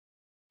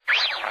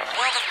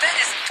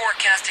isn't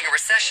forecasting a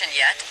recession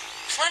yet.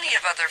 Plenty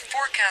of other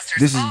forecasters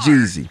This is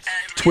Jeezy.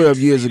 12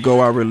 years ago,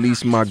 I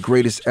released my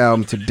greatest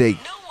album to date,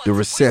 The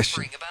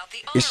Recession.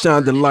 It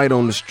shined a light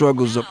on the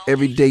struggles of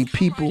everyday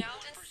people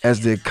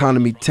as the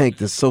economy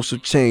tanked and social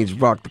change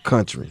rocked the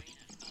country.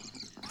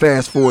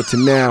 Fast forward to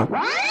now,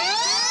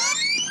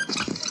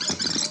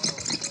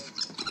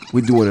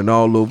 we're doing it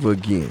all over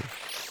again.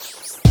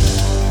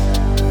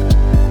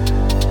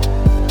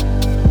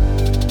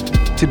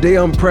 Today,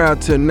 I'm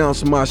proud to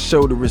announce my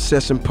show, The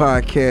Recession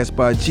Podcast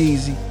by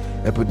Jeezy,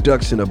 a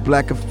production of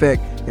Black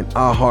Effect and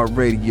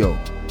iHeartRadio.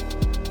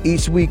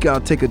 Each week,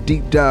 I'll take a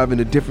deep dive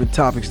into different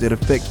topics that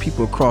affect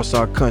people across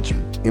our country,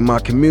 in my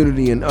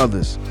community and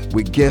others,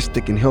 with guests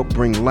that can help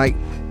bring light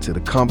to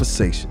the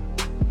conversation.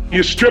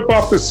 You strip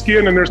off the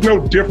skin and there's no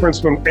difference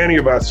from any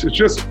of us. It's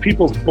just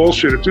people's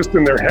bullshit. It's just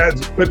in their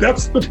heads. But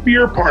that's the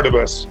fear part of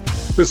us.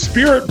 The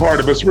spirit part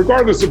of us,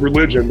 regardless of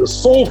religion, the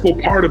soulful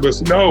part of us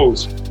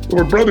knows that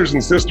we're brothers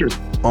and sisters.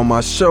 On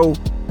my show,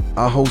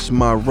 I host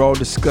my raw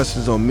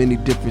discussions on many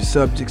different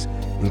subjects,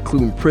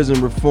 including prison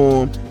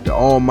reform, the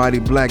almighty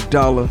black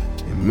dollar,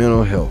 and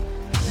mental health.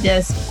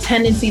 This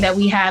tendency that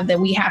we have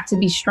to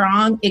be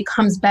strong, it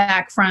comes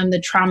back from the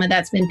trauma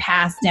that's been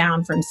passed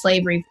down from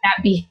slavery.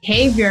 That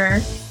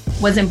behavior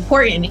was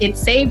important. It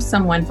saved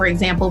someone, for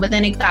example, but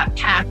then it got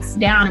passed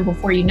down, and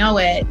before you know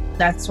it,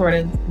 that's sort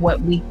of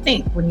what we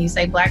think. When you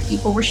say black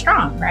people were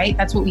strong, right?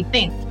 That's what we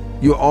think.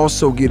 You'll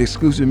also get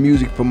exclusive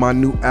music from my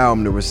new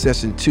album, The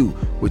Recession 2,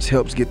 which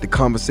helps get the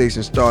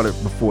conversation started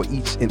before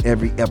each and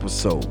every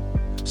episode.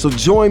 So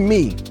join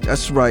me,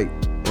 that's right,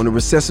 on The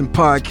Recession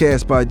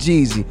Podcast by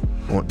Jeezy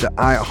on the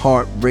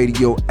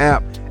iHeartRadio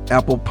app,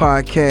 Apple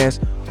Podcasts,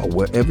 or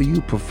wherever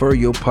you prefer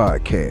your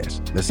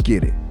podcast. Let's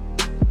get it.